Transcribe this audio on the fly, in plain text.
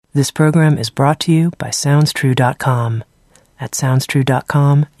This program is brought to you by SoundsTrue.com. At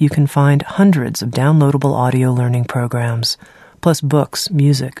SoundsTrue.com, you can find hundreds of downloadable audio learning programs, plus books,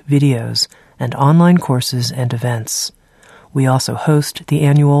 music, videos, and online courses and events. We also host the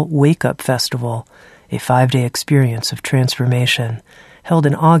annual Wake Up Festival, a 5-day experience of transformation, held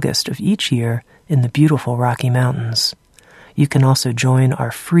in August of each year in the beautiful Rocky Mountains. You can also join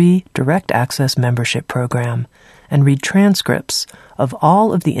our free direct access membership program and read transcripts of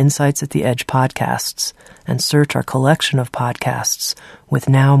all of the Insights at the Edge podcasts and search our collection of podcasts with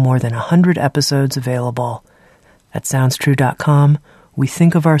now more than 100 episodes available. At SoundsTrue.com, we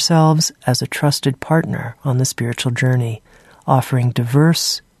think of ourselves as a trusted partner on the spiritual journey, offering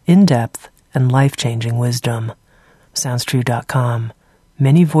diverse, in-depth, and life-changing wisdom. SoundsTrue.com.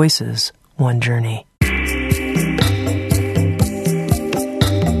 Many voices, one journey.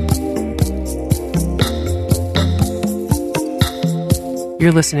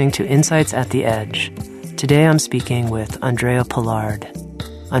 You're listening to Insights at the Edge. Today I'm speaking with Andrea Polard.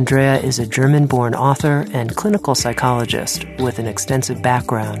 Andrea is a German-born author and clinical psychologist with an extensive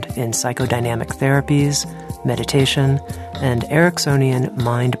background in psychodynamic therapies, meditation, and Ericksonian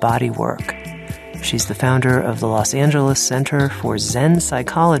mind-body work. She's the founder of the Los Angeles Center for Zen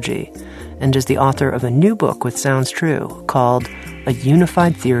Psychology and is the author of a new book with Sounds True called A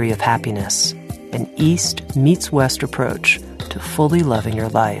Unified Theory of Happiness, an East meets West approach to fully loving your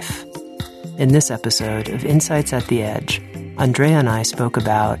life. In this episode of Insights at the Edge, Andrea and I spoke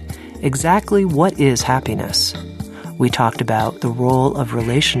about exactly what is happiness. We talked about the role of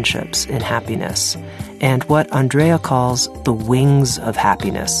relationships in happiness and what Andrea calls the wings of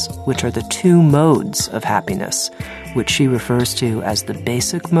happiness, which are the two modes of happiness, which she refers to as the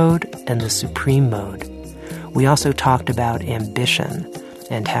basic mode and the supreme mode. We also talked about ambition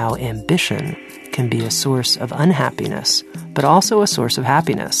and how ambition can be a source of unhappiness, but also a source of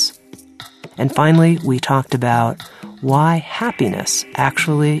happiness. And finally, we talked about why happiness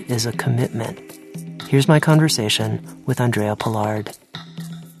actually is a commitment. Here's my conversation with Andrea Polard.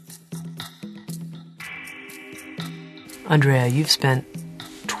 Andrea, you've spent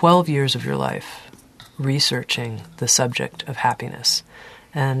 12 years of your life researching the subject of happiness.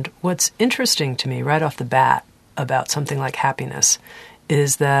 And what's interesting to me right off the bat about something like happiness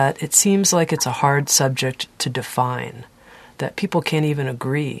is that it seems like it's a hard subject to define, that people can't even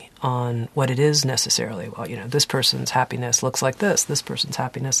agree on what it is necessarily. Well, this person's happiness looks like this person's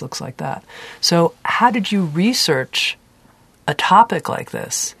happiness looks like that. So how did you research a topic like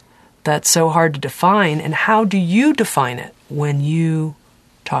this that's so hard to define, and how do you define it when you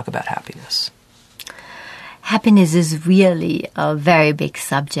talk about happiness? Happiness is really a very big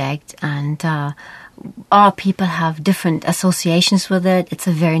subject, and all people have different associations with it. It's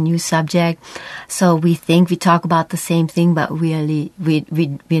a very new subject. So we think we talk about the same thing, but really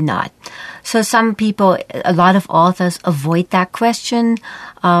we're not. So some people, a lot of authors avoid that question.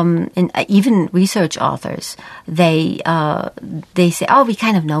 And even research authors, they say, oh, we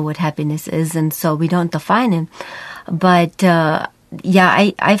kind of know what happiness is, and so we don't define it. But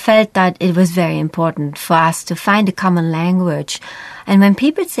I felt that it was very important for us to find a common language. And when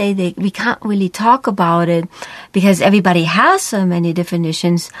people say we can't really talk about it because everybody has so many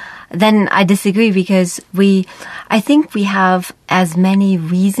definitions, then I disagree, because I think we have as many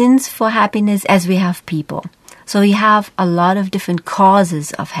reasons for happiness as we have people. So we have a lot of different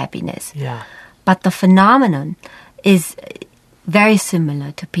causes of happiness. Yeah. But the phenomenon is very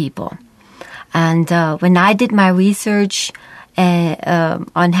similar to people. And when I did my research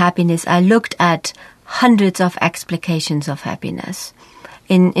on happiness, I looked at hundreds of explications of happiness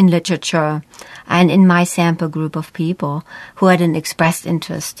in literature and in my sample group of people who had an expressed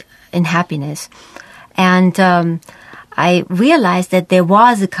interest in happiness. And I realized that there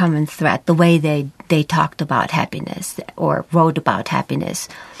was a common thread, the way they talked about happiness or wrote about happiness,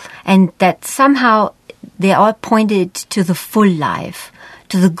 and that somehow they all pointed to the full life,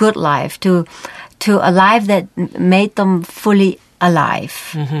 to the good life, to a life that made them fully alive,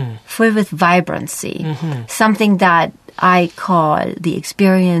 full with vibrancy, something that I call the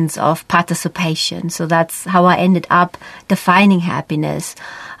experience of participation. So that's how I ended up defining happiness,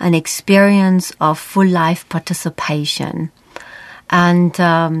 an experience of full life participation. And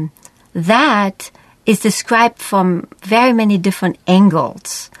that is described from very many different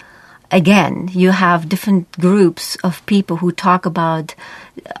angles. Again, you have different groups of people who talk about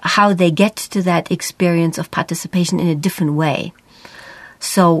how they get to that experience of participation in a different way.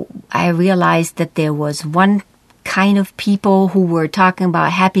 So I realized that there was one kind of people who were talking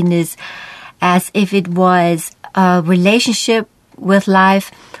about happiness as if it was a relationship with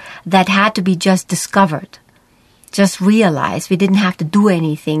life that had to be just discovered. just realized. We didn't have to do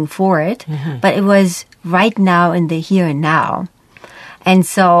anything for it, but it was right now in the here and now. And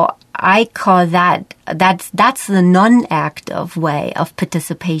so I call that's the non-active way of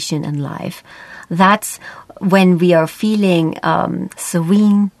participation in life. That's when we are feeling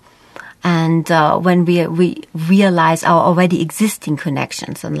serene, and when we realize our already existing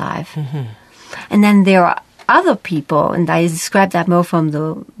connections in life. And then there are other people, and I describe that more from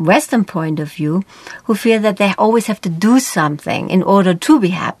the Western point of view, who feel that they always have to do something in order to be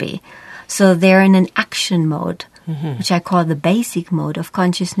happy. So they're in an action mode, which I call the basic mode of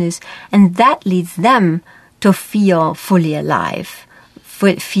consciousness, and that leads them to feel fully alive,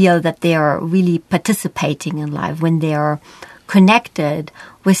 feel that they are really participating in life when they are connected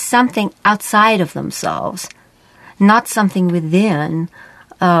with something outside of themselves, not something within,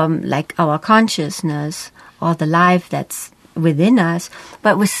 like our consciousness or the life that's within us,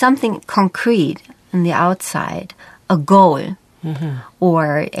 but with something concrete on the outside, a goal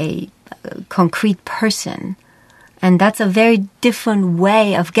or a concrete person. And that's a very different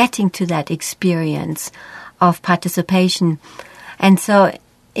way of getting to that experience of participation. And so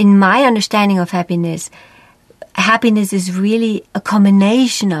in my understanding of happiness is really a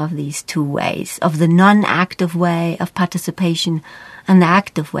combination of these two ways, of the non-active way of participation and the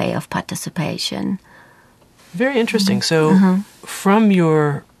active way of participation. Very interesting. So from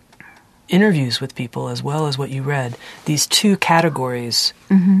your interviews with people as well as what you read, these two categories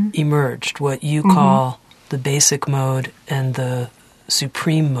emerged, what you call the basic mode and the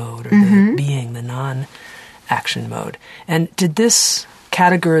supreme mode, or the being, the non-action mode. And did this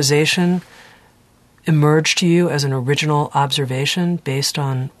categorization emerge to you as an original observation based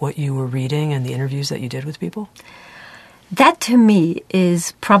on what you were reading and the interviews that you did with people? That to me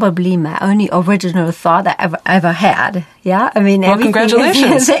is probably my only original thought I ever had. Yeah, I mean, well,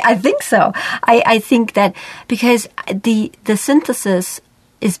 congratulations. I think so. I think that because the synthesis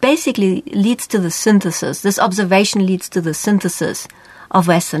is basically leads to the synthesis. This observation leads to the synthesis of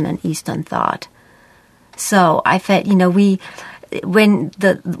Western and Eastern thought. So I felt, when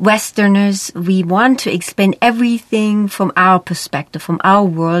the Westerners, we want to explain everything from our perspective, from our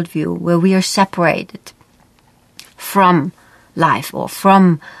worldview, where we are separated from life or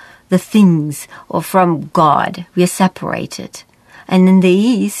from the things or from God. We are separated. And in the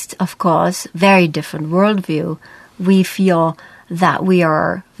East, of course, very different worldview. We feel that we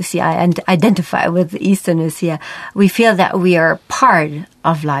are, I identify with the Easterners here. We feel that we are part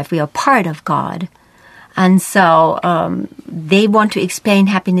of life. We are part of God. And so they want to explain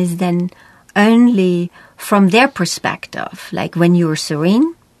happiness then only from their perspective. Like when you're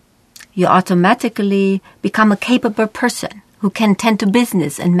serene, you automatically become a capable person who can tend to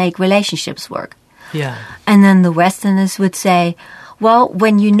business and make relationships work. Yeah. And then the Westerners would say, well,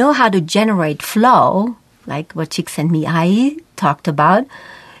 when you know how to generate flow, like what Csikszentmihalyi talked about,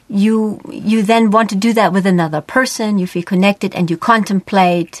 you then want to do that with another person, you feel connected and you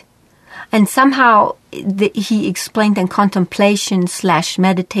contemplate. And somehow he explained then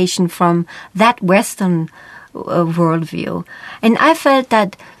contemplation/meditation from that Western worldview. And I felt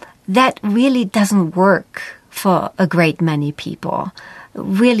that really doesn't work for a great many people.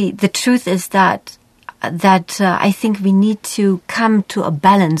 Really, the truth is that I think we need to come to a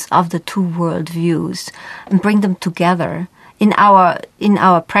balance of the two worldviews and bring them together in our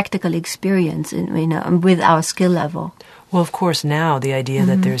practical experience, with our skill level. Well, of course, now the idea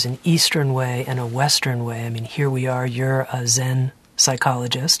that there's an Eastern way and a Western way. I mean, here we are, you're a Zen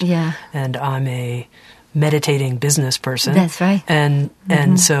psychologist. Yeah. And I'm a meditating business person. That's right. And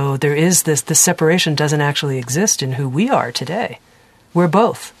so there is the separation doesn't actually exist in who we are today. We're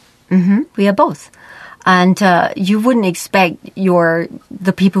both. We are both. And you wouldn't expect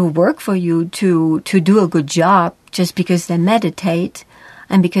the people who work for you to do a good job just because they meditate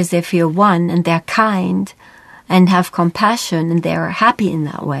and because they feel one and they're kind and have compassion and they're happy in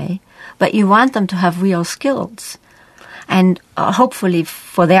that way. But you want them to have real skills. And hopefully,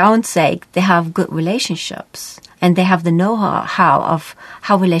 for their own sake, they have good relationships. And they have the know-how of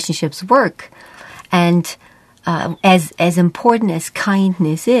how relationships work. And as important as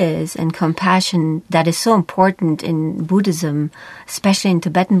kindness is and compassion, that is so important in Buddhism, especially in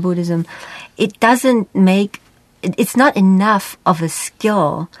Tibetan Buddhism, it's not enough of a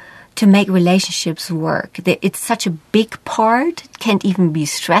skill to make relationships work. It's such a big part, it can't even be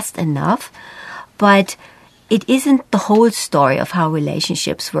stressed enough, but it isn't the whole story of how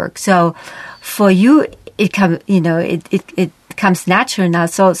relationships work. So for you, it comes natural now.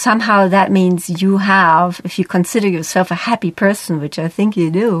 So somehow that means if you consider yourself a happy person, which I think you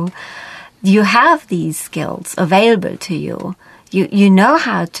do, you have these skills available to you. You know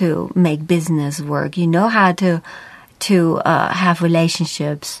how to make business work. You know how to have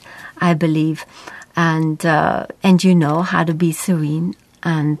relationships, I believe, and you know how to be serene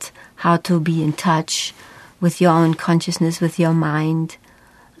and how to be in touch with your own consciousness, with your mind.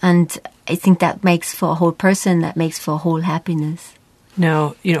 And I think that makes for a whole person, that makes for a whole happiness.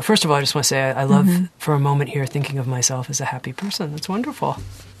 Now, first of all, I just want to say I love for a moment here thinking of myself as a happy person. That's wonderful.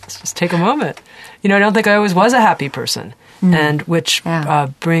 Let's just take a moment. I don't think I always was a happy person, and which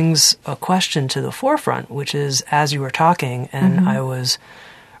brings a question to the forefront, which is, as you were talking and I was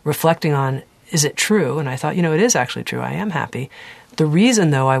reflecting on, is it true? And I thought, it is actually true. I am happy. The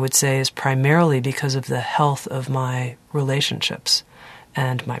reason, though, I would say is primarily because of the health of my relationships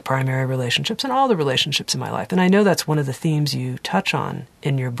and my primary relationships and all the relationships in my life. And I know that's one of the themes you touch on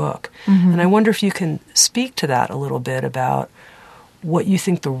in your book. And I wonder if you can speak to that a little bit about what you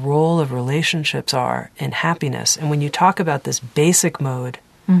think the role of relationships are in happiness. And when you talk about this basic mode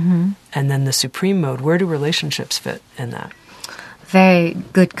and then the supreme mode, where do relationships fit in that? Very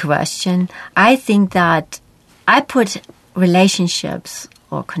good question. I think that I put relationships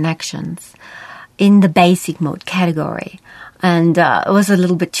or connections in the basic mode category. And it was a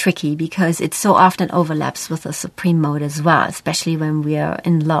little bit tricky because it so often overlaps with the supreme mode as well, especially when we are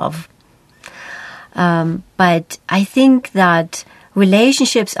in love. But I think that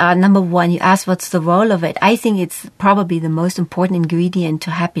relationships are, number one, you asked what's the role of it. I think it's probably the most important ingredient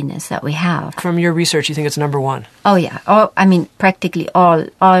to happiness that we have. From your research, you think it's number one? Oh, yeah. Practically all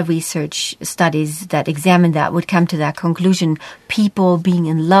research studies that examine that would come to that conclusion. People being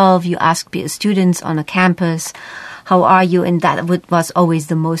in love, you ask students on a campus, how are you? And that was always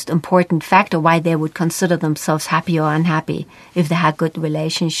the most important factor, why they would consider themselves happy or unhappy if they had good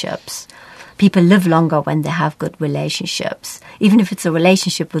relationships. People live longer when they have good relationships. Even if it's a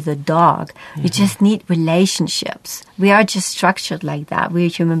relationship with a dog, you just need relationships. We are just structured like that. We're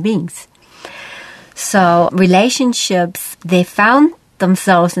human beings. So relationships, they found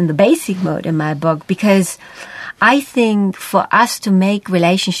themselves in the basic mode in my book because I think for us to make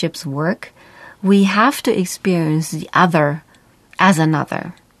relationships work, we have to experience the other as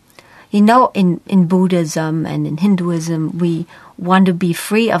another. In Buddhism and in Hinduism, we want to be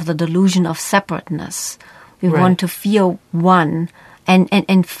free of the delusion of separateness. We want to feel one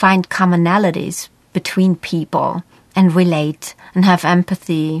and find commonalities between people and relate and have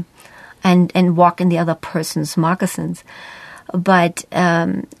empathy and walk in the other person's moccasins. But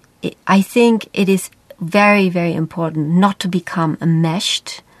I think it is very, very important not to become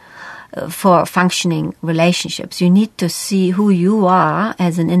enmeshed for functioning relationships. You need to see who you are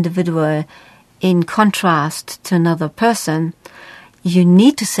as an individual in contrast to another person. You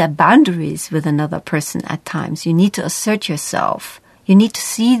need to set boundaries with another person at times. You need to assert yourself. You need to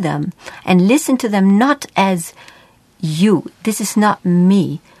see them and listen to them not as you. This is not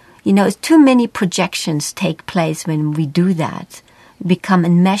me. Too many projections take place when we do that. We become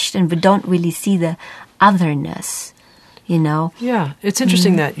enmeshed and we don't really see the otherness. Yeah, it's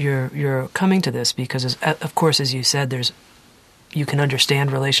interesting that you're coming to this because, of course, as you said, you can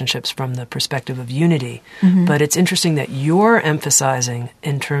understand relationships from the perspective of unity, but it's interesting that you're emphasizing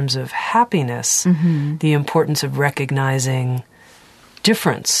in terms of happiness the importance of recognizing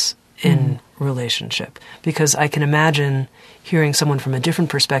difference in relationship. Because I can imagine hearing someone from a different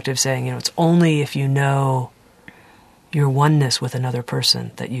perspective saying, it's only if you know your oneness with another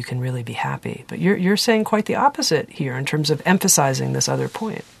person that you can really be happy. But you're saying quite the opposite here in terms of emphasizing this other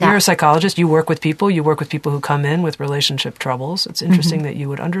point. Yeah. You're a psychologist. You work with people who come in with relationship troubles. It's interesting that you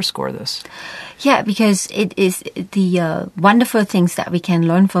would underscore this. Yeah, because it is the wonderful things that we can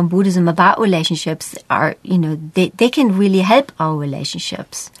learn from Buddhism about relationships are, they can really help our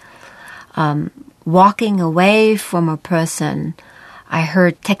relationships. Walking away from a person, I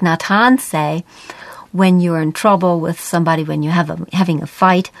heard Thich Nhat Hanh say, when you're in trouble with somebody, when you're having a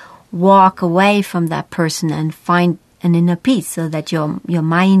fight, walk away from that person and find an inner peace so that your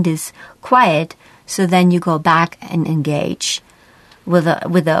mind is quiet. So then you go back and engage with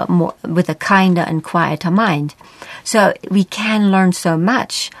a kinder and quieter mind. So we can learn so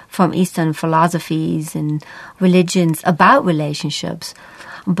much from Eastern philosophies and religions about relationships.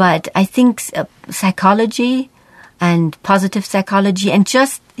 But I think psychology and positive psychology, and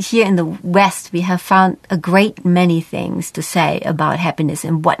just here in the West, we have found a great many things to say about happiness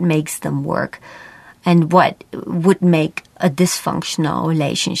and what makes them work and what would make a dysfunctional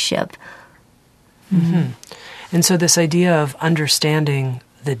relationship. And so this idea of understanding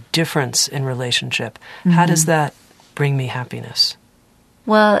the difference in relationship, how does that bring me happiness?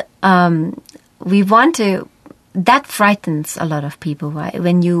 Well, we want to... That frightens a lot of people, right?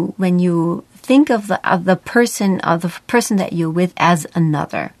 When you think of the person that you're with as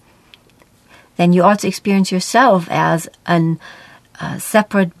another, then you also experience yourself as a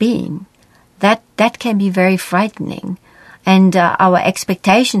separate being. That can be very frightening. And our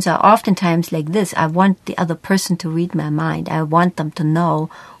expectations are oftentimes like this. I want the other person to read my mind. I want them to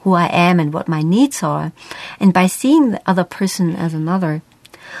know who I am and what my needs are. And by seeing the other person as another,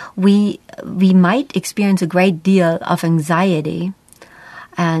 we might experience a great deal of anxiety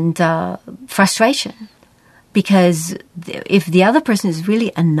and frustration. Because if the other person is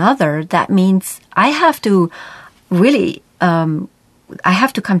really another, that means I have to really... I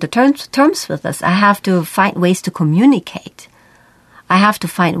have to come to terms with this. I have to find ways to communicate. I have to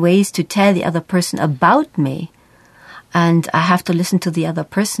find ways to tell the other person about me. And I have to listen to the other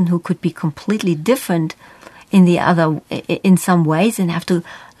person who could be completely different in some ways, and have to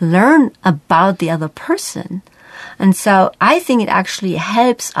learn about the other person. And so I think it actually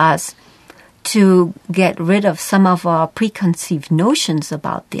helps us to get rid of some of our preconceived notions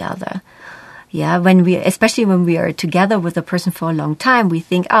about the other. Yeah, especially when we are together with a person for a long time, we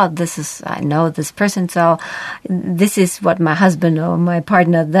think, I know this person, so this is what my husband or my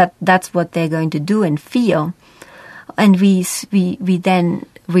partner, that's what they're going to do and feel. And we then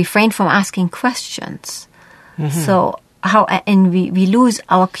refrain from asking questions. Mm-hmm. So we lose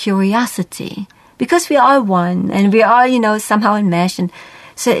our curiosity because we are one and we are, somehow enmeshed. And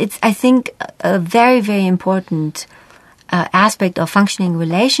so it's, I think, a very, very important aspect of functioning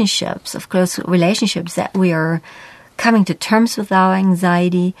relationships, of close relationships, that we are coming to terms with our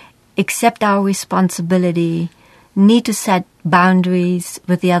anxiety, accept our responsibility, need to set boundaries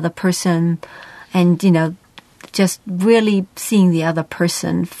with the other person, and, just really seeing the other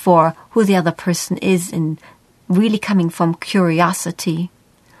person for who the other person is, and really coming from curiosity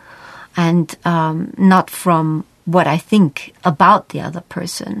and not from what I think about the other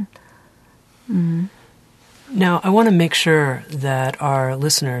person. Mm. Now, I want to make sure that our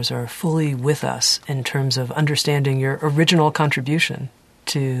listeners are fully with us in terms of understanding your original contribution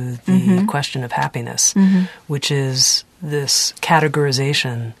to the question of happiness, which is this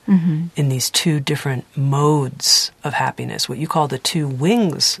categorization in these two different modes of happiness, what you call the two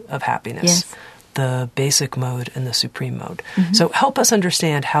wings of happiness, yes. The basic mode and the supreme mode. So help us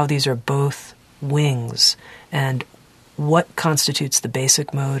understand how these are both wings and what constitutes the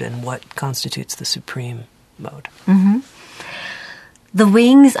basic mode and what constitutes the supreme mode. The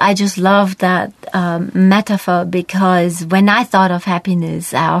wings, I just love that metaphor, because when I thought of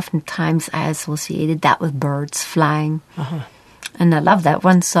happiness, I associated that with birds flying. And I love that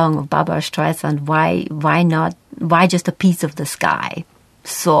one song of Barbara Streisand, why just a piece of the sky?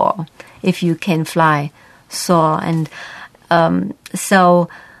 Soar. If you can fly, soar. And so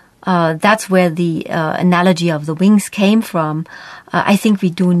that's where the analogy of the wings came from. I think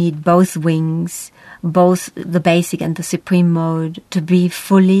we do need both wings, both the basic and the supreme mode, to be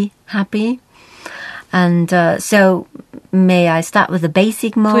fully happy. And so may I start with the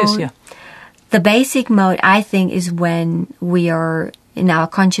basic mode? Please, yeah. The basic mode, I think, is when we are in our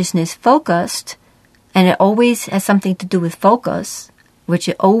consciousness focused, and it always has something to do with focus, which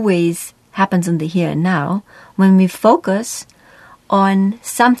it always happens in the here and now, when we focus on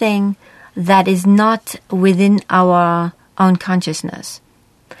something that is not within our own consciousness,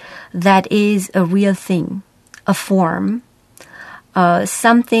 that is a real thing, a form,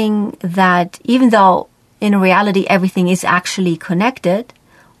 something that, even though in reality everything is actually connected,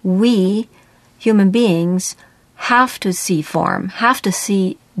 we, human beings, have to see form, have to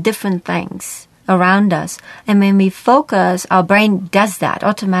see different things around us. And when we focus, our brain does that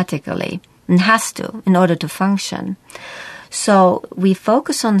automatically and has to in order to function. So we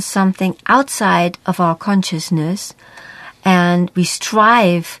focus on something outside of our consciousness, and we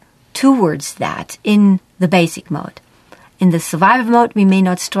strive towards that in the basic mode. In the survival mode, we may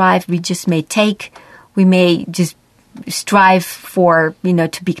not strive. We may just strive for,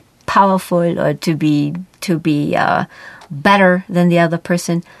 to be powerful or to be better than the other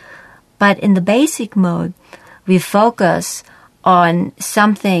person. But in the basic mode, we focus on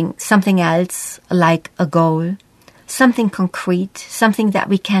something else, like a goal, something concrete, something that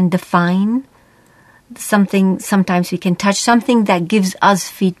we can define, something sometimes we can touch, something that gives us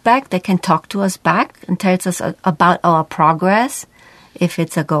feedback, that can talk to us back and tells us about our progress, if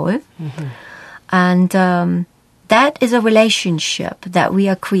it's a goal. And that is a relationship that we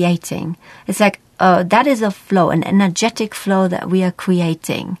are creating. It's like that is a flow, an energetic flow that we are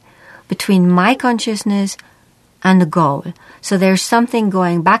creating between my consciousness and the goal. So there's something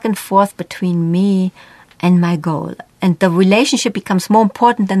going back and forth between me and my goal. And the relationship becomes more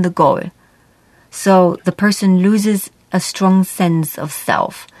important than the goal. So the person loses a strong sense of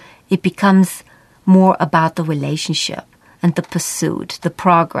self it becomes more about the relationship and the pursuit, the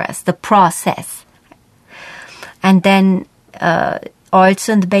progress, the process. And then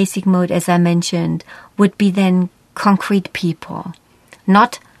also in the basic mode, as I mentioned, would be then concrete people,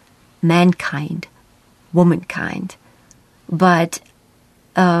 not mankind, womankind, but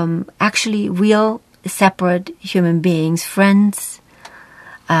actually real separate human beings, friends,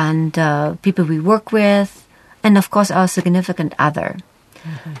 and people we work with, and of course our significant other.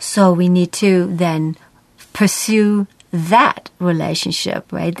 Mm-hmm. So we need to then pursue that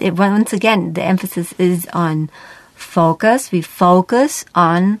relationship, right? Once again, the emphasis is on focus. We focus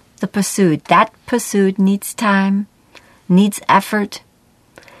on the pursuit. That pursuit needs time, needs effort,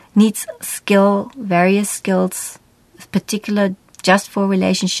 needs skill, various skills, particular just for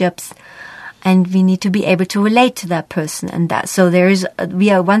relationships, and we need to be able to relate to that person. And that, so we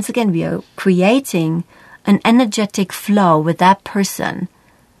are creating an energetic flow with that person.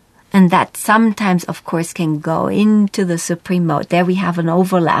 And that sometimes, of course, can go into the supreme mode. There we have an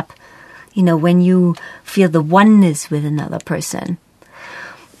overlap, when you feel the oneness with another person.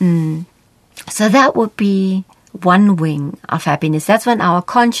 So that would be one wing of happiness. That's when our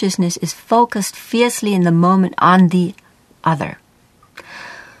consciousness is focused fiercely in the moment on the other.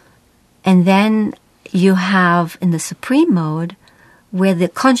 And then you have in the supreme mode where the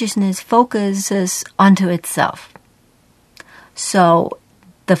consciousness focuses onto itself. So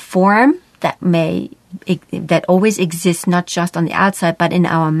the form that always exists not just on the outside but in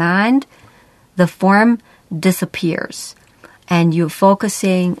our mind, the form disappears, and you're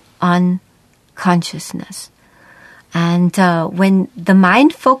focusing on consciousness. And when the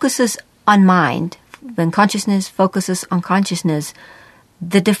mind focuses on mind, when consciousness focuses on consciousness,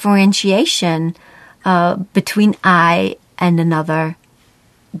 the differentiation between I and another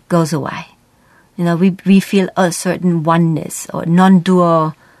goes away. We feel a certain oneness or a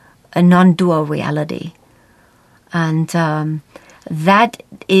non-dual reality. And that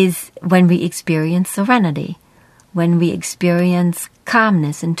is when we experience serenity, when we experience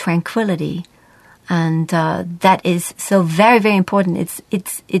calmness and tranquility. And that is so very, very important.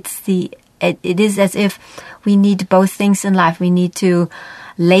 It is as if we need both things in life. We need to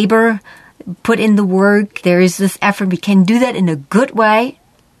labor, put in the work. There is this effort. We can do that in a good way,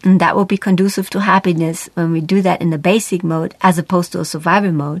 and that will be conducive to happiness when we do that in the basic mode as opposed to a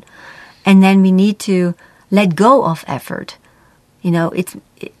survival mode. And then we need to let go of effort.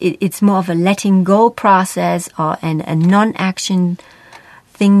 It's more of a letting go process and a non-action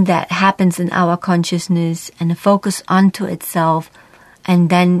thing that happens in our consciousness, and a focus onto itself.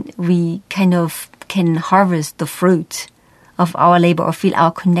 And then we kind of can harvest the fruit of our labor or feel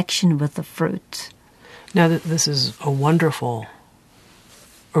our connection with the fruit. Now, this is a wonderful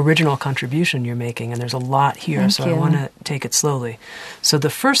original contribution you're making, and there's a lot here, so I want to take it slowly. So the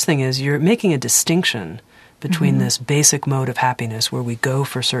first thing is you're making a distinction between this basic mode of happiness where we go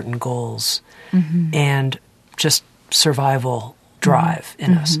for certain goals and just survival drive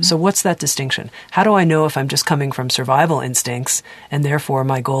in us. So what's that distinction? How do I know if I'm just coming from survival instincts and therefore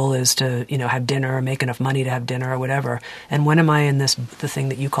my goal is to, have dinner or make enough money to have dinner or whatever? And when am I in the thing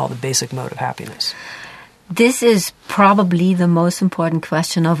that you call the basic mode of happiness? This is probably the most important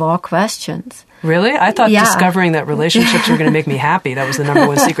question of all questions. Really? I thought discovering that relationships were going to make me happy. That was the number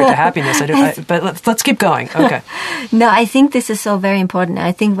one secret to happiness. But let's keep going. Okay. No, I think this is so very important.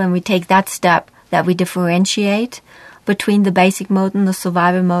 I think when we take that step, that we differentiate between the basic mode and the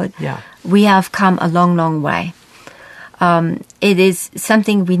survival mode, we have come a long, long way. It is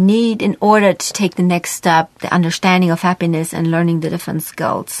something we need in order to take the next step, the understanding of happiness and learning the different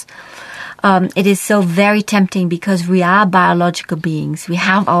skills. It is so very tempting because we are biological beings. We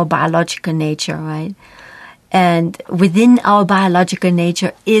have our biological nature, right? And within our biological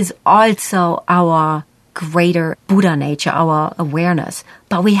nature is also our greater Buddha nature, our awareness.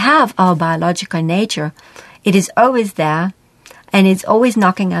 But we have our biological nature. It is always there, and it's always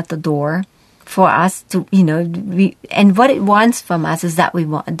knocking at the door for us to, and what it wants from us is that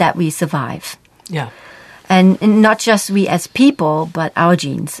we survive. Yeah. And not just we as people, but our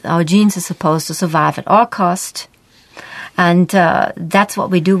genes. Our genes are supposed to survive at all cost. And that's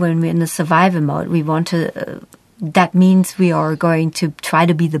what we do when we're in the survival mode. We want to, that means we are going to try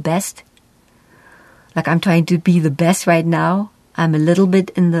to be the best. Like I'm trying to be the best right now. I'm a little bit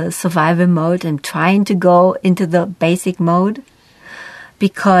in the survival mode. I'm trying to go into the basic mode.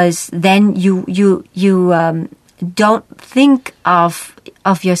 Because then you don't think of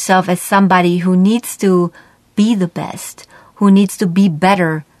yourself as somebody who needs to be the best, who needs to be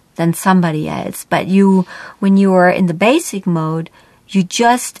better than somebody else. But when you are in the basic mode, you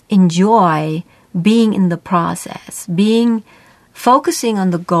just enjoy being in the process, being focusing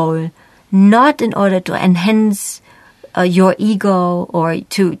on the goal, not in order to enhance your ego or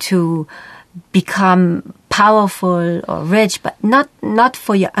to become powerful or rich, but not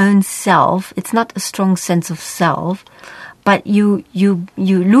for your own self. It's not a strong sense of self, but you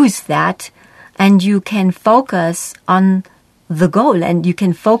lose that, and you can focus on the goal, and you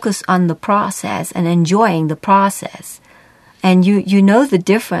can focus on the process and enjoying the process. And you know the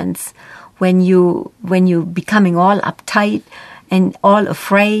difference when you becoming all uptight and all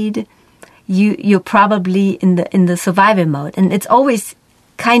afraid. You're probably in the survival mode, and it's always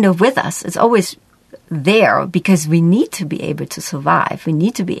kind of with us. It's always there because we need to be able to survive. We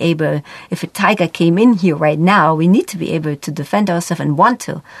need to be able, if a tiger came in here right now, we need to be able to defend ourselves and want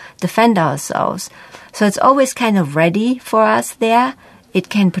to defend ourselves. So it's always kind of ready for us there. It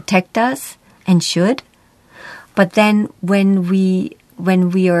can protect us and should. But then when we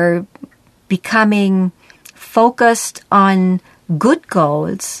are becoming focused on good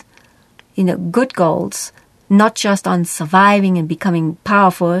goals, not just on surviving and becoming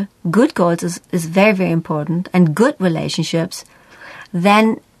powerful, good goals is very, very important, and good relationships,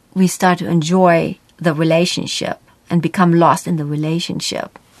 then we start to enjoy the relationship and become lost in the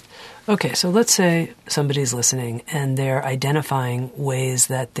relationship. Okay, so let's say somebody's listening and they're identifying ways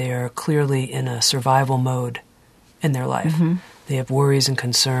that they're clearly in a survival mode in their life. Mm-hmm. They have worries and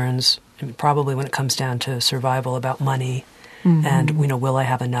concerns, and probably when it comes down to survival, about money, mm-hmm. and, will I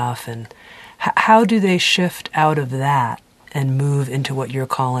have enough? And how do they shift out of that and move into what you're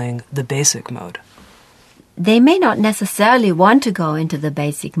calling the basic mode? They may not necessarily want to go into the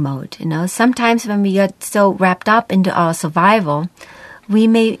basic mode. Sometimes when we get so wrapped up into our survival, we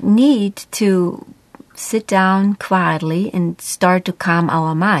may need to sit down quietly and start to calm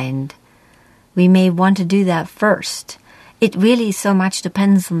our mind. We may want to do that first. It really so much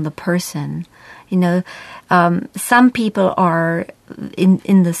depends on the person. Some people are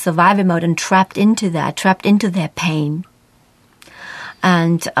in the survival mode and trapped into their pain.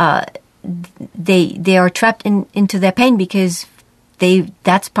 And they are trapped into their pain because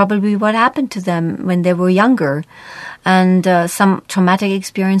that's probably what happened to them when they were younger. And some traumatic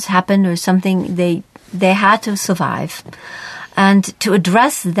experience happened or something they had to survive. And to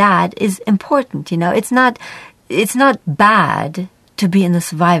address that is important. It's not bad to be in the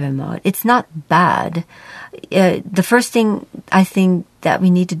survival mode. It's not bad. The first thing I think that we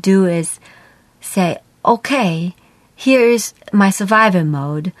need to do is say, okay, here's my survival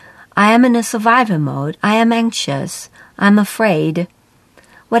mode. I am in a survival mode. I am anxious. I'm afraid.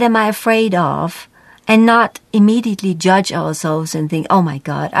 What am I afraid of? And not immediately judge ourselves and think, oh my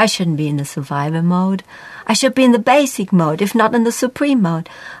God, I shouldn't be in the survival mode. I should be in the basic mode, if not in the supreme mode.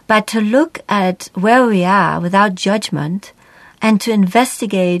 But to look at where we are without judgment and to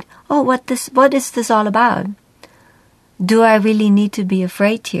investigate, what is this all about? Do I really need to be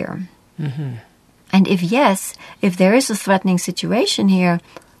afraid here? Mm-hmm. And if yes, if there is a threatening situation here,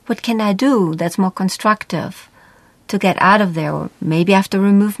 what can I do that's more constructive to get out of there? Or maybe I have to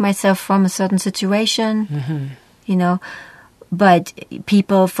remove myself from a certain situation, mm-hmm. But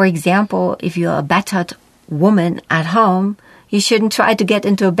people, for example, if you're a battered woman at home, you shouldn't try to get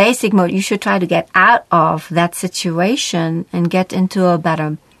into a basic mode. You should try to get out of that situation and get into a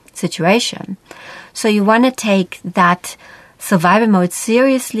better situation. So you want to take that survival mode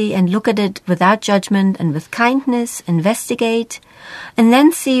seriously and look at it without judgment and with kindness, investigate, and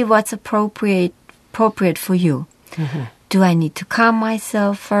then see what's appropriate for you. Mm-hmm. Do I need to calm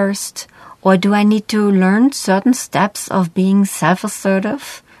myself first? Or do I need to learn certain steps of being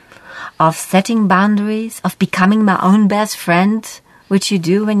self-assertive, of setting boundaries, of becoming my own best friend, which you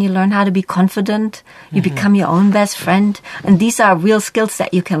do when you learn how to be confident. You mm-hmm. become your own best friend. And these are real skills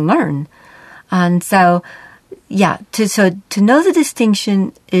that you can learn. And so, to know the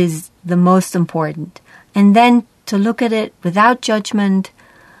distinction is the most important. And then to look at it without judgment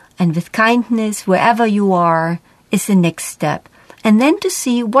and with kindness, wherever you are, is the next step. And then to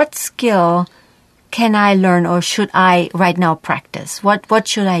see what skill can I learn or should I right now practice? What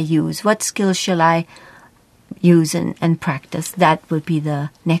should I use? What skills should I use and practice? That would be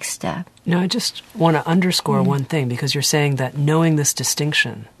the next step. Now, I just want to underscore one thing, because you're saying that knowing this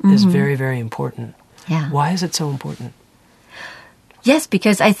distinction is very, very important. Yeah. Why is it so important? Yes,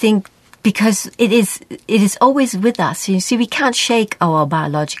 because I think it is always with us. You see, we can't shake our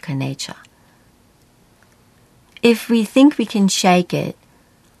biological nature. If we think we can shake it,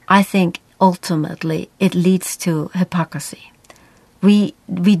 I think ultimately it leads to hypocrisy. We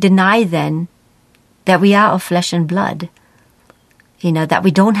deny then that we are of flesh and blood, that we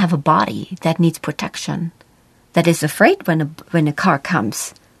don't have a body that needs protection, that is afraid when a car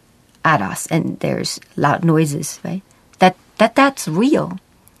comes at us and there's loud noises, right? That that's real.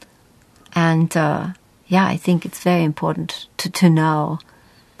 And I think it's very important to know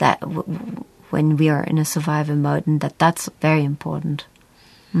that when we are in a survival mode, and that's very important.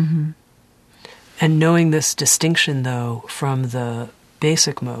 Mm-hmm. And knowing this distinction, though, from the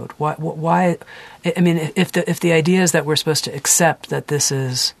basic mode, why? I mean, if the idea is that we're supposed to accept that this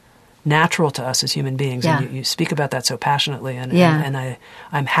is natural to us as human beings, and you speak about that so passionately, and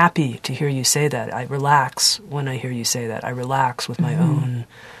I'm happy to hear you say that. I relax when I hear you say that. I relax with my own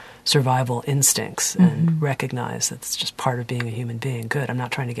survival instincts and recognize that it's just part of being a human being. Good, I'm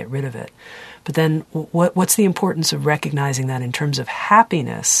not trying to get rid of it. But then what's the importance of recognizing that in terms of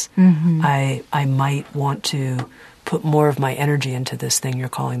happiness? I might want to put more of my energy into this thing you're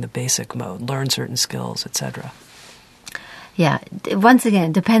calling the basic mode, learn certain skills, etc. Yeah, once again,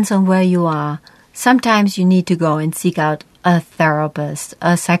 it depends on where you are. Sometimes you need to go and seek out a therapist,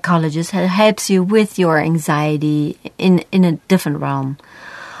 a psychologist that helps you with your anxiety in a different realm.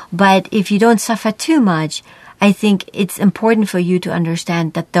 But if you don't suffer too much, I think it's important for you to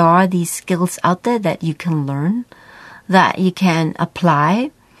understand that there are these skills out there that you can learn, that you can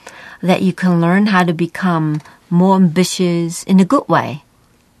apply, that you can learn how to become more ambitious in a good way.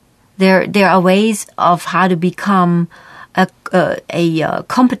 There are ways of how to become a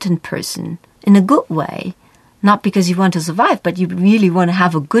competent person in a good way. Not because you want to survive, but you really want to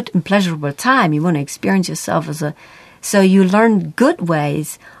have a good and pleasurable time. You want to experience yourself so you learn good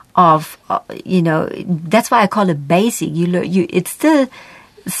ways of, that's why I call it basic. It's still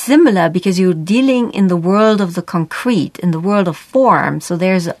similar because you're dealing in the world of the concrete, in the world of form. So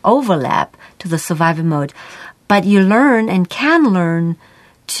there's an overlap to the survival mode, but you learn and can learn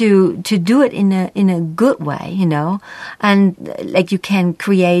to do it in a good way, and like you can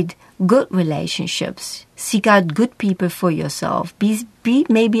create good relationships, seek out good people for yourself, be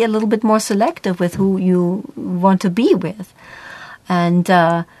maybe a little bit more selective with who you want to be with,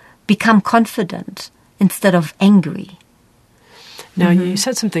 and become confident instead of angry. Now, you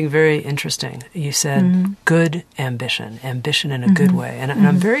said something very interesting. You said good ambition in a good way. And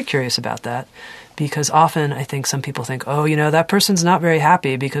I'm very curious about that because often I think some people think, that person's not very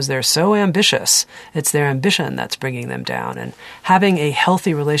happy because they're so ambitious. It's their ambition that's bringing them down. And having a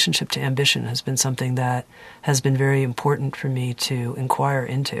healthy relationship to ambition has been something that has been very important for me to inquire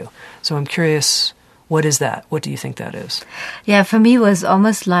into. So I'm curious, what is that? What do you think that is? Yeah, for me it was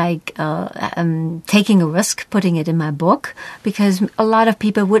almost like taking a risk, putting it in my book, because a lot of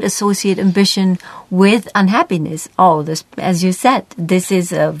people would associate ambition with unhappiness. Oh, this, as you said, this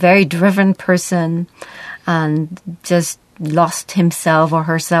is a very driven person and just lost himself or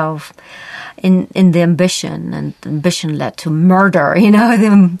herself in the ambition, and the ambition led to murder,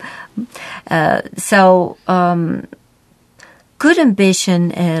 good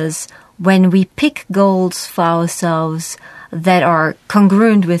ambition is when we pick goals for ourselves that are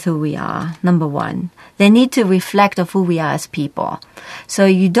congruent with who we are, number one. They need to reflect of who we are as people. So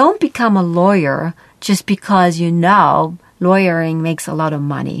you don't become a lawyer just because lawyering makes a lot of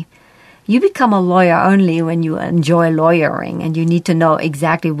money. You become a lawyer only when you enjoy lawyering, and you need to know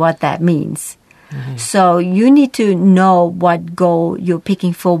exactly what that means. So you need to know what goal you're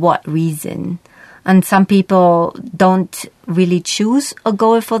picking for what reason. And some people don't really choose a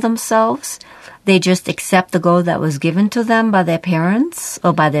goal for themselves. They just accept the goal that was given to them by their parents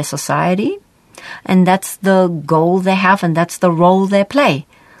or by their society. And that's the goal they have, and that's the role they play.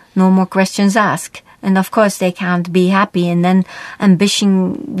 No more questions asked. And of course they can't be happy, and then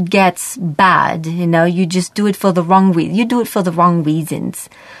ambition gets bad. You just do it for the wrong reason. You do it for the wrong reasons.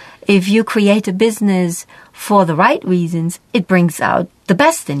 If you create a business for the right reasons, it brings out the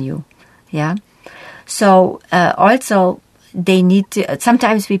best in you. Yeah. So also they need to,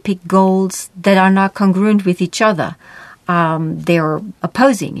 sometimes we pick goals that are not congruent with each other. They're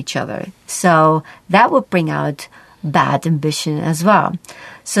opposing each other. So that would bring out bad ambition as well.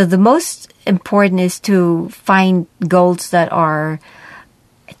 So the most important is to find goals that are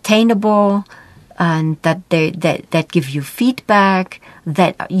attainable and that give you feedback,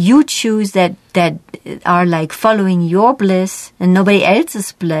 that you choose, that are like following your bliss and nobody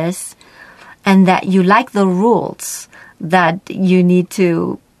else's bliss, and that you like the rules that you need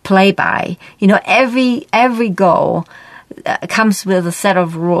to play by. Every goal comes with a set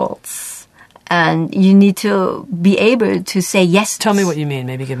of rules, and you need to be able to say yes. Tell me what you mean.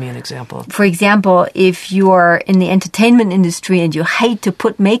 Maybe give me an example. For example, if you're in the entertainment industry and you hate to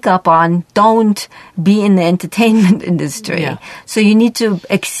put makeup on, don't be in the entertainment industry. Yeah. So you need to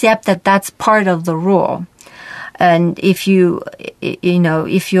accept that that's part of the rule. And if you're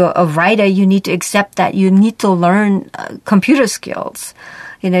a writer, you need to accept that you need to learn computer skills.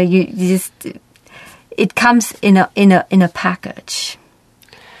 it comes in a package.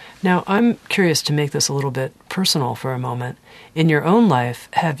 Now, I'm curious to make this a little bit personal for a moment. In your own life,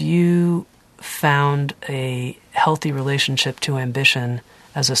 have you found a healthy relationship to ambition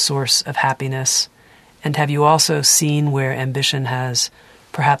as a source of happiness? And have you also seen where ambition has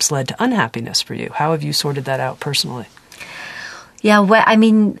perhaps led to unhappiness for you? How have you sorted that out personally? Yeah, well, I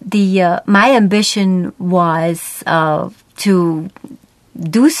mean, my ambition was to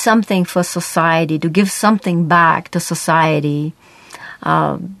do something for society, to give something back to society,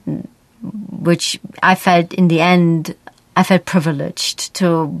 which I felt in the end, I felt privileged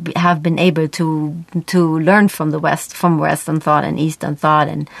to have been able to learn from the West, from Western thought and Eastern thought,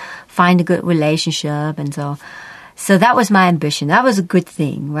 and find a good relationship, and so that was my ambition. That was a good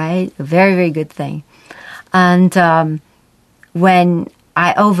thing, right? A very, very good thing. And when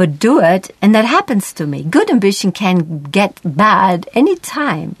I overdo it, and that happens to me, good ambition can get bad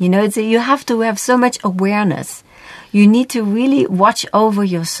anytime. You know, you have to have so much awareness. You need to really watch over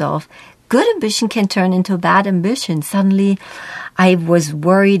yourself. Good ambition can turn into bad ambition. Suddenly, I was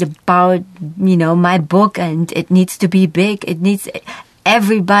worried about, my book, and it needs to be big.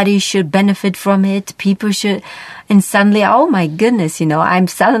 Everybody should benefit from it. People should. And suddenly, oh my goodness, I'm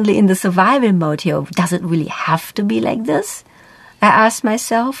suddenly in the survival mode here. Does it really have to be like this? I asked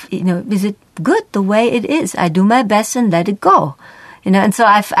myself, is it good the way it is? I do my best and let it go. And so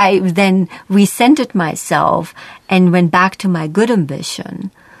I then recentered myself and went back to my good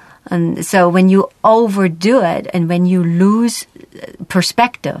ambition. And so when you overdo it and when you lose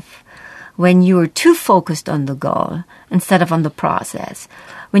perspective, when you are too focused on the goal instead of on the process,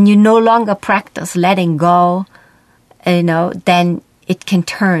 when you no longer practice letting go, then it can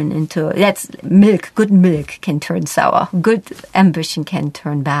turn into, that's milk, good milk can turn sour. Good ambition can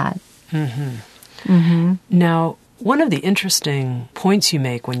turn bad. Mm-hmm. Mm-hmm. Now, one of the interesting points you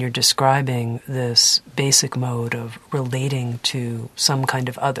make when you're describing this basic mode of relating to some kind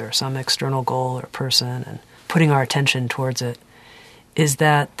of other, some external goal or person, and putting our attention towards it, is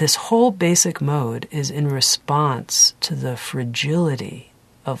that this whole basic mode is in response to the fragility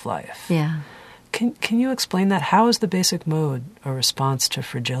of life. Yeah. Can you explain that? How is the basic mode a response to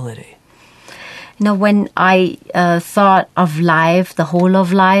fragility? When I thought of life, the whole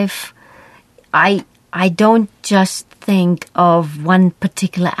of life, I don't just think of one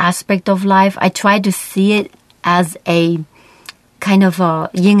particular aspect of life. I try to see it as a kind of a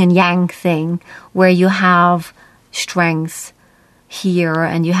yin and yang thing where you have strengths here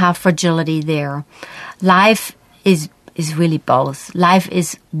and you have fragility there. Life is really both. Life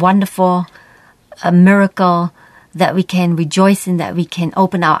is wonderful, a miracle that we can rejoice in, that we can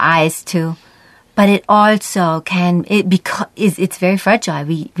open our eyes to. But it also it's very fragile.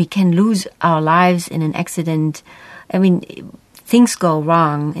 We can lose our lives in an accident. I mean, things go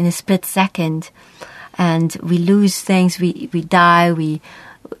wrong in a split second, and we lose things. We die.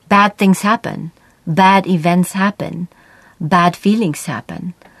 Bad things happen. Bad events happen. Bad feelings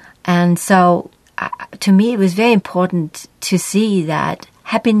happen. And so, to me, it was very important to see that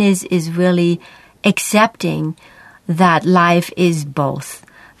happiness is really accepting that life is both.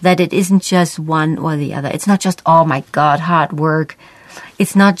 That it isn't just one or the other. It's not just, oh my God, hard work.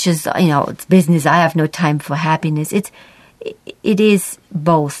 It's not just, it's business. I have no time for happiness. It is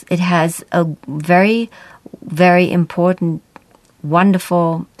both. It has a very, very important,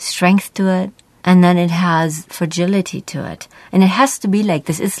 wonderful strength to it. And then it has fragility to it. And it has to be like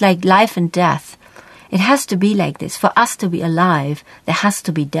this. It's like life and death. It has to be like this. For us to be alive, there has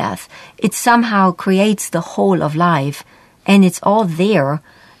to be death. It somehow creates the whole of life. And it's all there.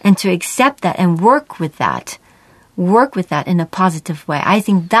 And to accept that and work with that in a positive way. I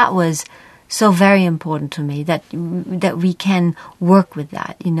think that was so very important to me, that we can work with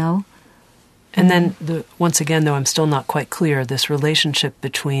that, And then, once again, though I'm still not quite clear, this relationship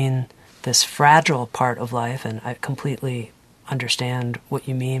between this fragile part of life, and I completely understand what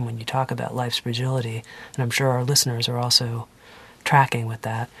you mean when you talk about life's fragility, and I'm sure our listeners are also tracking with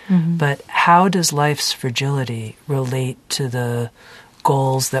that. Mm-hmm. But how does life's fragility relate to the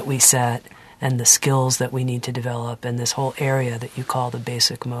goals that we set and the skills that we need to develop and this whole area that you call the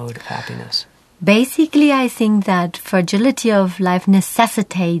basic mode of happiness? Basically, I think that fragility of life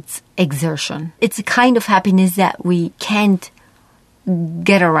necessitates exertion. It's a kind of happiness that we can't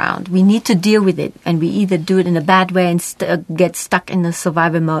get around. We need to deal with it, and we either do it in a bad way and get stuck in the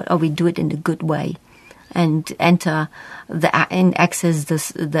survival mode, or we do it in a good way and enter and access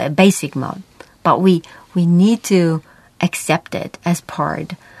the basic mode. But we need to accept it as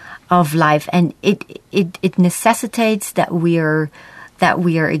part of life, and it necessitates that we are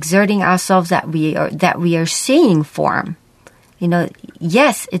exerting ourselves, that we are seeing form.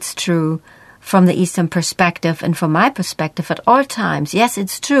 Yes, it's true. from the Eastern perspective and from my perspective at all times. Yes,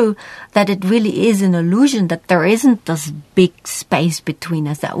 it's true that it really is an illusion that there isn't this big space between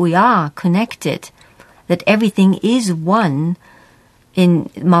us, that we are connected, that everything is one in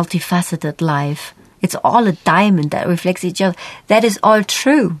multifaceted life. It's all a diamond that reflects each other. That is all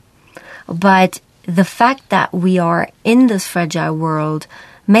true. But the fact that we are in this fragile world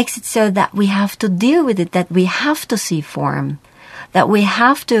makes it so that we have to deal with it, that we have to see form, that we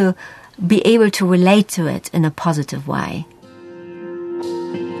have to be able to relate to it in a positive way.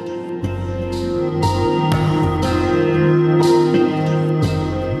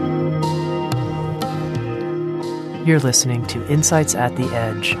 You're listening to Insights at the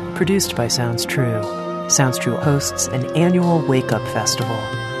Edge, produced by Sounds True. Sounds True hosts an annual Wake Up Festival,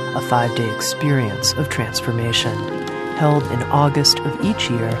 a 5-day experience of transformation, held in August of each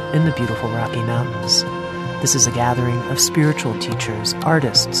year in the beautiful Rocky Mountains. This is a gathering of spiritual teachers,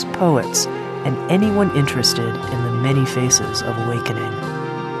 artists, poets, and anyone interested in the many faces of awakening.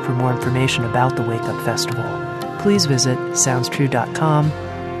 For more information about the Wake Up Festival, please visit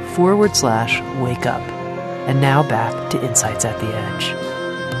soundstrue.com/wake up. And now back to Insights at the Edge.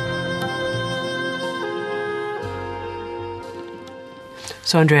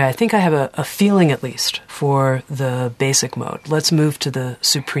 So, Andrea, I think I have a feeling, at least, for the basic mode. Let's move to the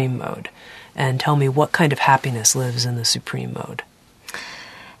supreme mode and tell me what kind of happiness lives in the supreme mode.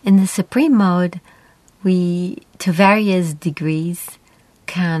 In the supreme mode, we, to various degrees,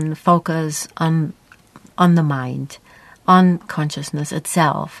 can focus on the mind, on consciousness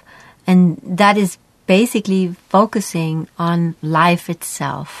itself. And that is basically focusing on life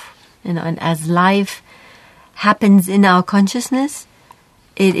itself. And as life happens in our consciousness,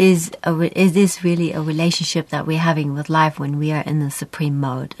 it is really a relationship that we're having with life when we are in the supreme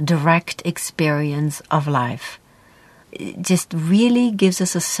mode, a direct experience of life. It just really gives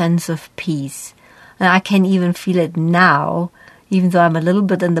us a sense of peace. And I can even feel it now, even though I'm a little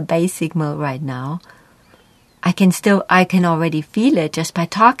bit in the basic mode right now. I can already feel it just by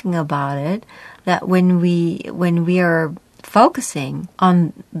talking about it, that when we are focusing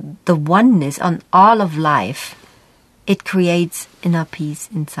on the oneness, on all of life, it creates inner peace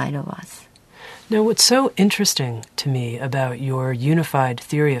inside of us. Now, what's so interesting to me about your unified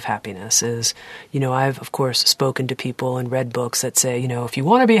theory of happiness is, I've, of course, spoken to people and read books that say, if you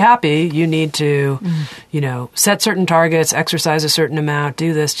want to be happy, you need to, set certain targets, exercise a certain amount,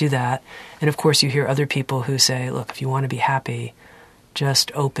 do this, do that. And, of course, you hear other people who say, look, if you want to be happy,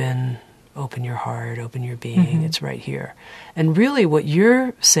 just open your heart, open your being. Mm-hmm. It's right here. And really what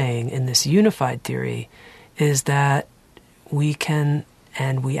you're saying in this unified theory is that we can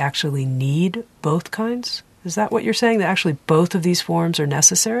and we actually need both kinds? Is that what you're saying, that actually both of these forms are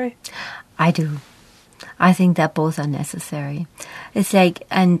necessary? I do. I think that both are necessary. It's like,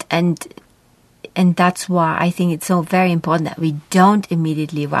 and that's why I think it's so very important that we don't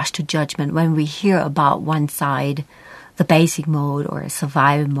immediately rush to judgment when we hear about one side, the basic mode or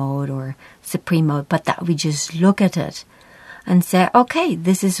survival mode or supreme mode, but that we just look at it and say, okay,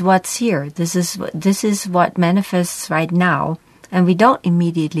 this is what's here. This is what manifests right now. And we don't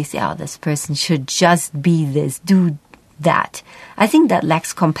immediately say, oh, this person should just be this, do that. I think that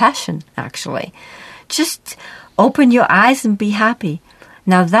lacks compassion, actually. Just open your eyes and be happy.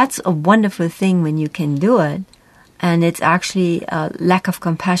 Now, that's a wonderful thing when you can do it. And it's actually a lack of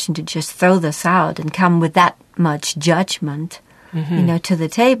compassion to just throw this out and come with that much judgment, to the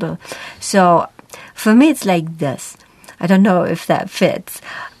table. So for me, it's like this. I don't know if that fits.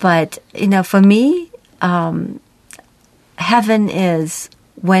 But, for me, heaven is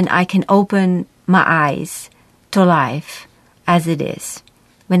when I can open my eyes to life as it is,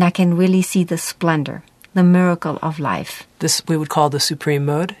 when I can really see the splendor, the miracle of life. This we would call the supreme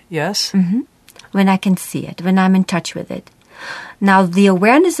mode, yes? Mm-hmm. When I can see it, when I'm in touch with it. Now, the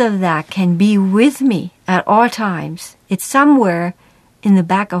awareness of that can be with me at all times. It's somewhere in the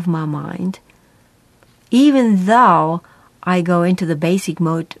back of my mind, even though I go into the basic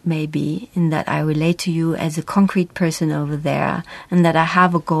mode, maybe, in that I relate to you as a concrete person over there, and that I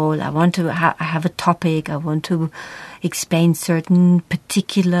have a goal, I have a topic, I want to explain certain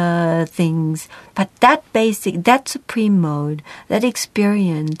particular things. But that supreme mode, that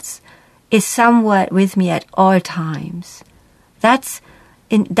experience is somewhat with me at all times. That's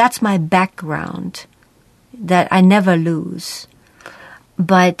my background that I never lose.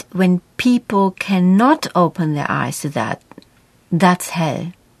 But when people cannot open their eyes to that, that's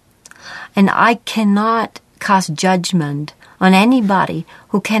hell. And I cannot cast judgment on anybody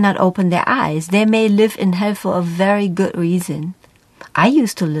who cannot open their eyes. They may live in hell for a very good reason. I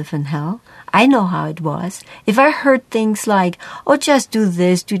used to live in hell. I know how it was. If I heard things like, oh, just do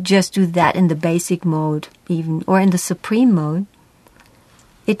this, just do that in the basic mode even, or in the supreme mode,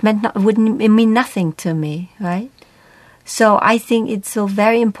 it mean nothing to me, right? So I think it's so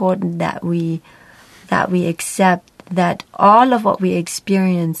very important that we accept that all of what we're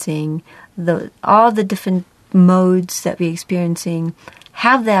experiencing, all the different modes that we're experiencing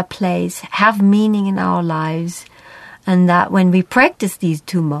have their place, have meaning in our lives, and that when we practice these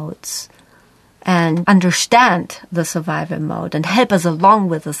two modes and understand the survival mode and help us along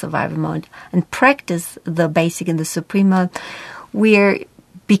with the survival mode and practice the basic and the supreme mode, we're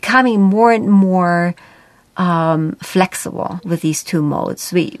becoming more and more flexible with these two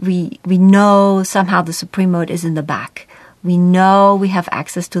modes. We know somehow the supreme mode is in the back. We know we have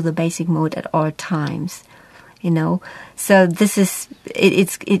access to the basic mode at all times. So this is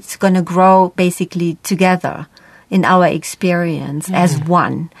it's going to grow basically together in our experience as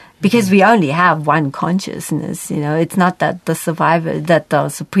one, because we only have one consciousness. It's not that the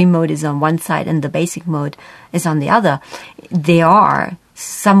supreme mode is on one side and the basic mode is on the other. They are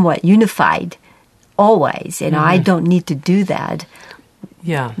somewhat unified always. I don't need to do that.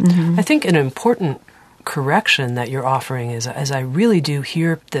 Yeah. I think an important correction that you're offering is, as I really do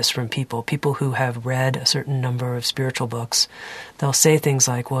hear this from people who have read a certain number of spiritual books, they'll say things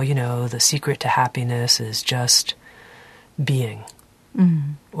like, well, the secret to happiness is just being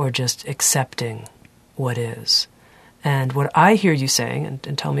or just accepting what is. And what I hear you saying,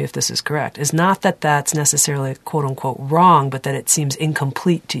 and tell me if this is correct, is not that that's necessarily quote-unquote wrong, but that it seems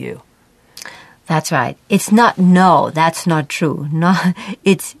incomplete to you. That's right. It's not no, that's not true. No,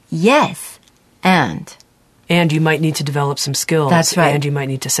 it's yes. And you might need to develop some skills. That's right. And you might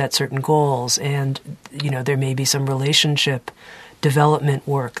need to set certain goals. And, there may be some relationship development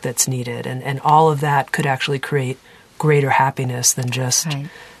work that's needed. And all of that could actually create greater happiness than just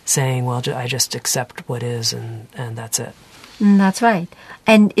saying, well, I just accept what is and that's it. That's right.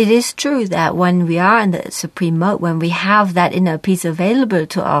 And it is true that when we are in the supreme mode, when we have that inner peace available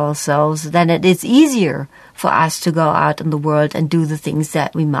to ourselves, then it is easier for us to go out in the world and do the things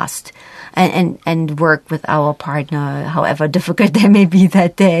that we must and work with our partner, however difficult they may be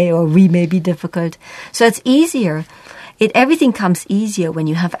that day, or we may be difficult. So it's easier. Everything comes easier when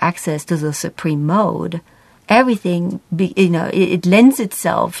you have access to the supreme mode. Everything, it lends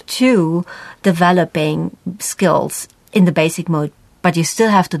itself to developing skills in the basic mode, but you still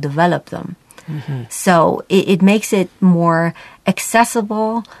have to develop them. So it makes it more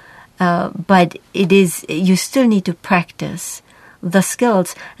accessible, but you still need to practice the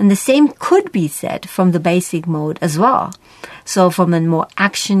skills. And the same could be said from the basic mode as well. So from a more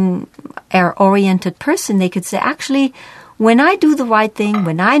action-oriented person, they could say, actually, when I do the right thing,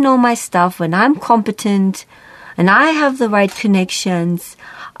 when I know my stuff, when I'm competent, and I have the right connections,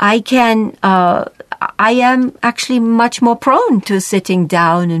 I am actually much more prone to sitting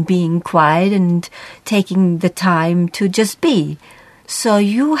down and being quiet and taking the time to just be. So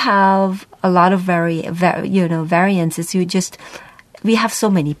you have a lot of variances. We have so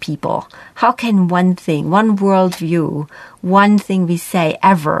many people. How can one thing, one worldview, one thing we say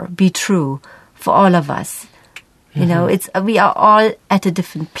ever be true for all of us? We are all at a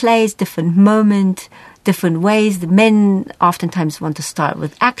different place, different moment, different ways. The men oftentimes want to start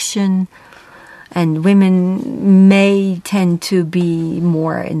with action, and women may tend to be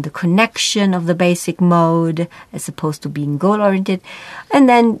more in the connection of the basic mode as opposed to being goal-oriented. And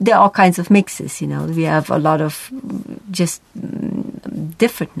then there are all kinds of mixes, We have a lot of just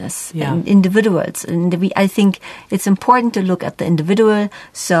differentness in individuals. And I think it's important to look at the individual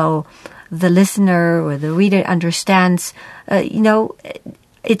so the listener or the reader understands,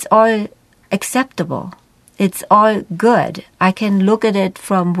 it's all acceptable. It's all good. I can look at it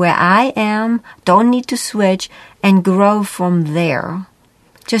from where I am, don't need to switch, and grow from there.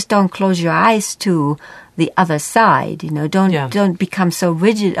 Just don't close your eyes to the other side. Don't become so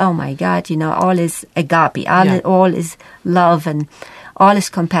rigid. Oh my God, all is agape, all is love, and all is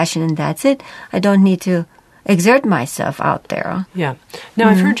compassion, and that's it. I don't need to exert myself out there. Yeah. Now,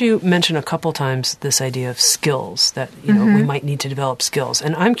 I've heard you mention a couple times this idea of skills, that, we might need to develop skills.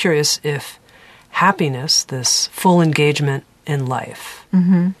 And I'm curious if happiness, this full engagement in life,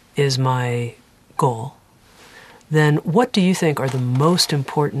 is my goal, then what do you think are the most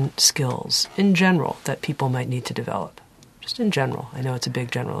important skills in general that people might need to develop? Just in general. I know it's a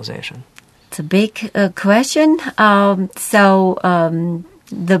big generalization. It's a big question. So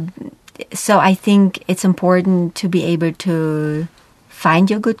I think it's important to be able to find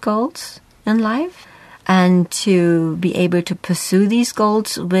your good goals in life and to be able to pursue these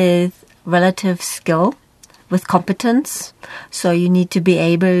goals with relative skill with competence. So you need to be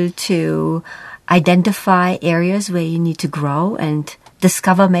able to identify areas where you need to grow and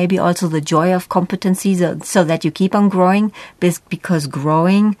discover maybe also the joy of competencies so that you keep on growing, because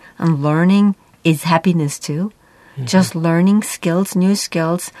growing and learning is happiness too. Mm-hmm. Just learning skills, new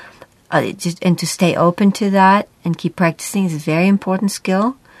skills, and to stay open to that and keep practicing is a very important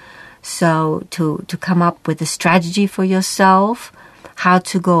skill. So to come up with a strategy for yourself, how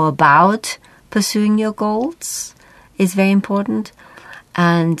to go about pursuing your goals is very important.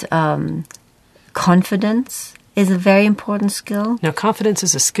 And confidence is a very important skill. Now, confidence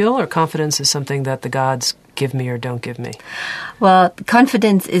is a skill, or confidence is something that the gods give me or don't give me? Well,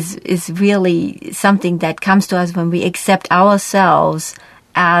 confidence is really something that comes to us when we accept ourselves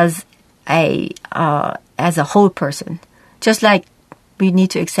as a whole person. Just like we need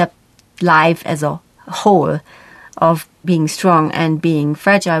to accept life as a whole of being strong and being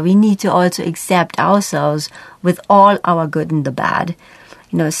fragile, we need to also accept ourselves with all our good and the bad.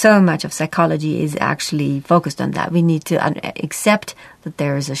 So much of psychology is actually focused on that. We need to accept that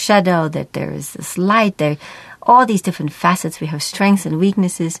there is a shadow, that there is this light, there all these different facets. We have strengths and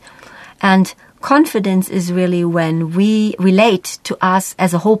weaknesses. And confidence is really when we relate to us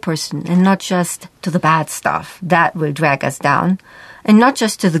as a whole person and not just to the bad stuff that will drag us down, and not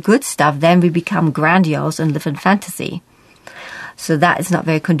just to the good stuff. Then we become grandiose and live in fantasy. So that is not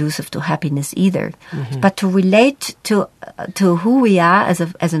very conducive to happiness either. Mm-hmm. But to relate to who we are as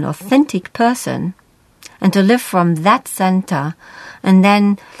an authentic person, and to live from that center, and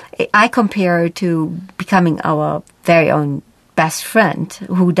then I compare it to becoming our very own best friend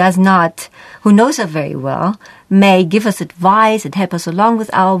who knows us very well, may give us advice and help us along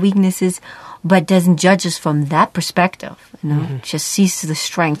with our weaknesses, but doesn't judge us from that perspective. Mm-hmm. Just sees the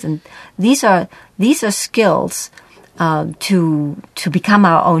strengths, and these are skills. To become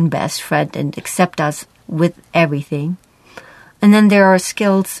our own best friend and accept us with everything. And then there are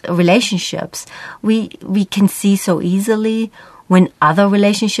skills, relationships. We can see so easily when other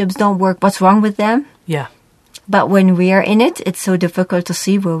relationships don't work, what's wrong with them. Yeah. But when we are in it, it's so difficult to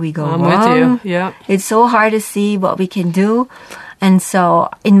see where we go wrong. I'm with you, yeah. It's so hard to see what we can do. And so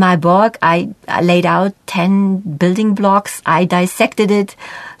in my book, I laid out 10 building blocks. I dissected it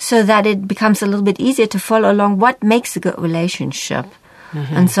so that it becomes a little bit easier to follow along what makes a good relationship.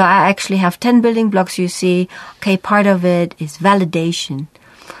 Mm-hmm. And so I actually have 10 building blocks. You see, okay, part of it is validation.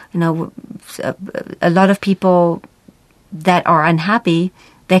 A lot of people that are unhappy,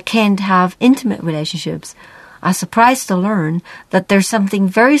 they can't have intimate relationships, are surprised to learn that there's something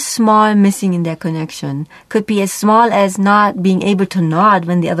very small missing in their connection. Could be as small as not being able to nod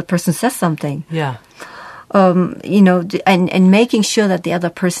when the other person says something. Yeah. And making sure that the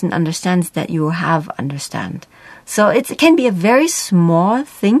other person understands that you have understand. So it can be a very small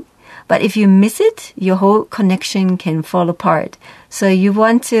thing, but if you miss it, your whole connection can fall apart. So you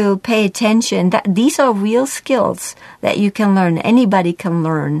want to pay attention. That these are real skills that you can learn. Anybody can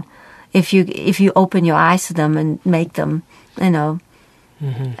learn. If you open your eyes to them and make them,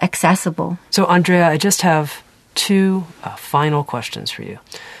 mm-hmm. accessible. So, Andrea, I just have two final questions for you.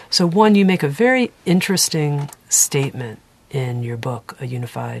 So, one, you make a very interesting statement in your book, A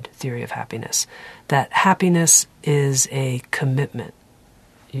Unified Theory of Happiness, that happiness is a commitment.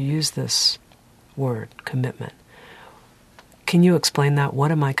 You use this word, commitment. Can you explain that? What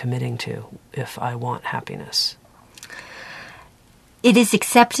am I committing to if I want happiness? It is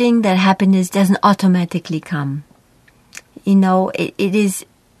accepting that happiness doesn't automatically come. It is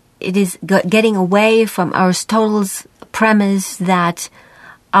getting away from Aristotle's premise that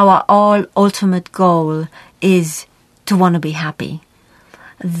our all ultimate goal is to want to be happy.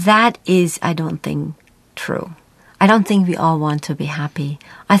 That is, I don't think, true. I don't think we all want to be happy.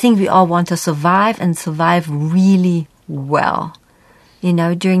 I think we all want to survive and survive really well.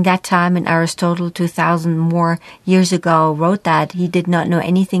 During that time, and Aristotle 2,000 more years ago wrote that he did not know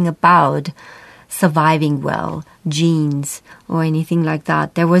anything about surviving well, genes, or anything like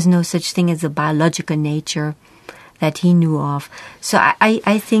that. There was no such thing as a biological nature that he knew of. So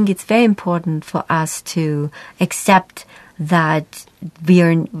I think it's very important for us to accept that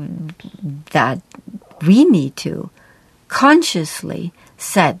we need to consciously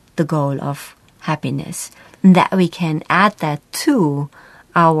set the goal of happiness, and that we can add that to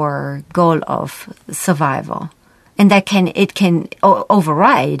our goal of survival, and that it can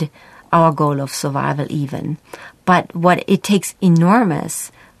override our goal of survival even. But it takes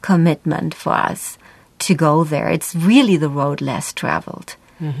enormous commitment for us to go there. It's really the road less traveled.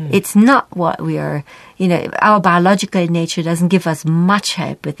 Mm-hmm. It's not what we are, our biological nature doesn't give us much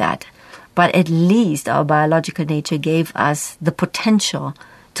help with that. But at least our biological nature gave us the potential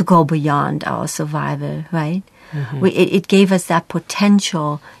to go beyond our survival, right? Mm-hmm. It gave us that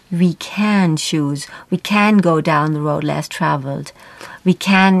potential. We can choose. We can go down the road less traveled. We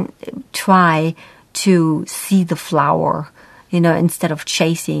can try to see the flower, instead of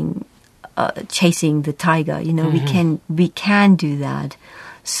chasing the tiger. Mm-hmm. We can do that.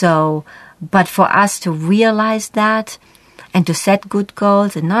 So, but for us to realize that and to set good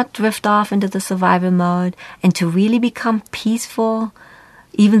goals and not drift off into the survival mode and to really become peaceful,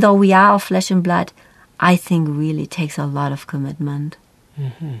 even though we are of flesh and blood, I think really takes a lot of commitment.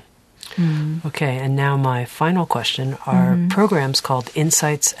 Mm-hmm. Mm. Okay, and now my final question. Our program's called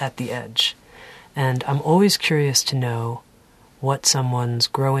Insights at the Edge. And I'm always curious to know what someone's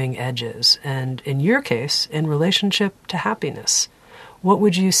growing edge is. And in your case, in relationship to happiness, what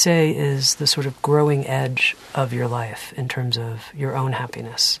would you say is the sort of growing edge of your life in terms of your own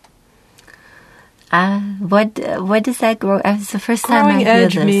happiness? What does that grow? It's the first time I hear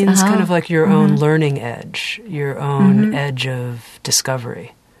this. Growing edge means kind of like your own learning edge, your own edge of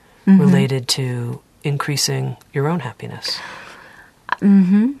discovery related to increasing your own happiness.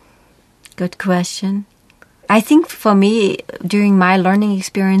 Good question. I think for me, during my learning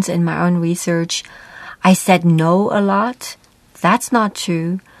experience and my own research, I said no a lot. That's not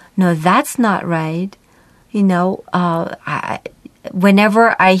true. No, that's not right.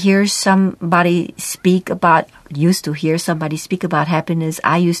 Whenever I hear somebody used to hear somebody speak about happiness,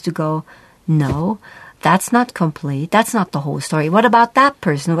 I used to go, no, that's not complete. That's not the whole story. What about that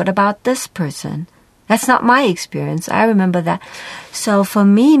person? What about this person? That's not my experience. I remember that. So for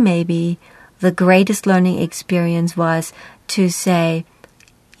me, maybe the greatest learning experience was to say,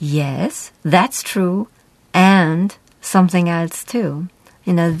 yes, that's true, and something else too.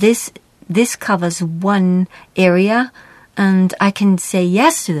 This covers one area, and I can say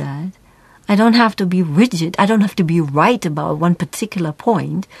yes to that. I don't have to be rigid. I don't have to be right about one particular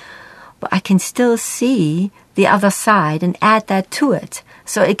point, but I can still see the other side and add that to it.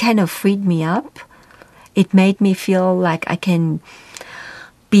 So it kind of freed me up. It made me feel like I can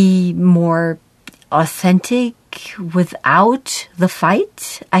be more authentic without the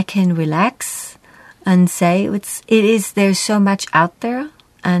fight. I can relax and say there's so much out there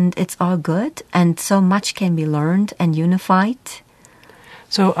and it's all good and so much can be learned and unified.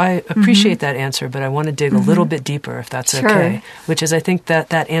 So I appreciate that answer, but I want to dig a little bit deeper, if that's okay, which is I think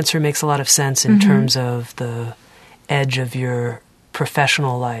that answer makes a lot of sense in terms of the edge of your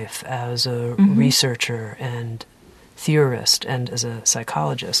professional life as a researcher and theorist and as a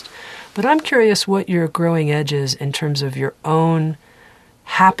psychologist. But I'm curious what your growing edge is in terms of your own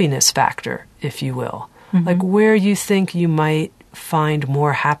happiness factor, if you will. Like where you think you might find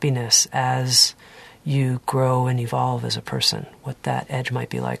more happiness as you grow and evolve as a person, what that edge might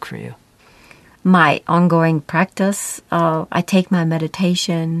be like for you. My ongoing practice, I take my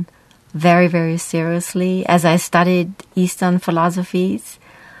meditation very, very seriously. As I studied Eastern philosophies,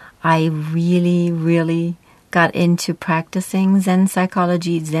 I really, really got into practicing Zen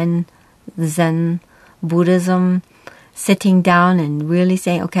psychology, Zen Buddhism, sitting down and really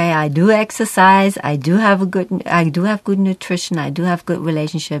saying, okay, I do exercise, I do have good nutrition, I do have good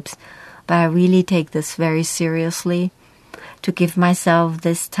relationships, but I really take this very seriously to give myself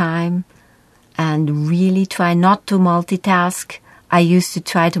this time and really try not to multitask. I used to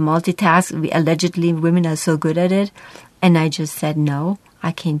try to multitask. Allegedly, women are so good at it. And I just said, no,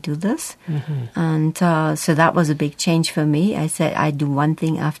 I can't do this. And so that was a big change for me. I said, I do one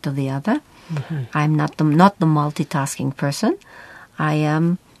thing after the other. I'm not the multitasking person. I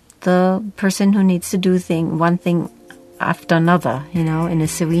am the person who needs to do one thing after another, in a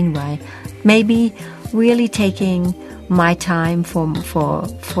serene way. Maybe really taking my time for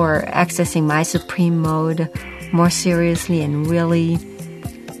accessing my supreme mode more seriously and really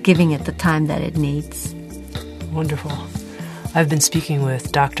giving it the time that it needs. Wonderful. I've been speaking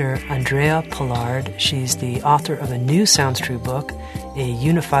with Dr. Andrea Polard. She's the author of a new Sounds True book, A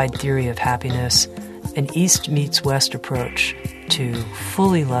Unified Theory of Happiness, an East meets West approach to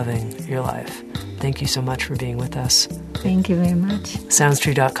fully loving your life. Thank you so much for being with us. Thank you very much.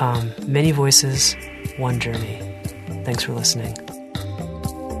 SoundsTrue.com. Many voices, one journey. Thanks for listening.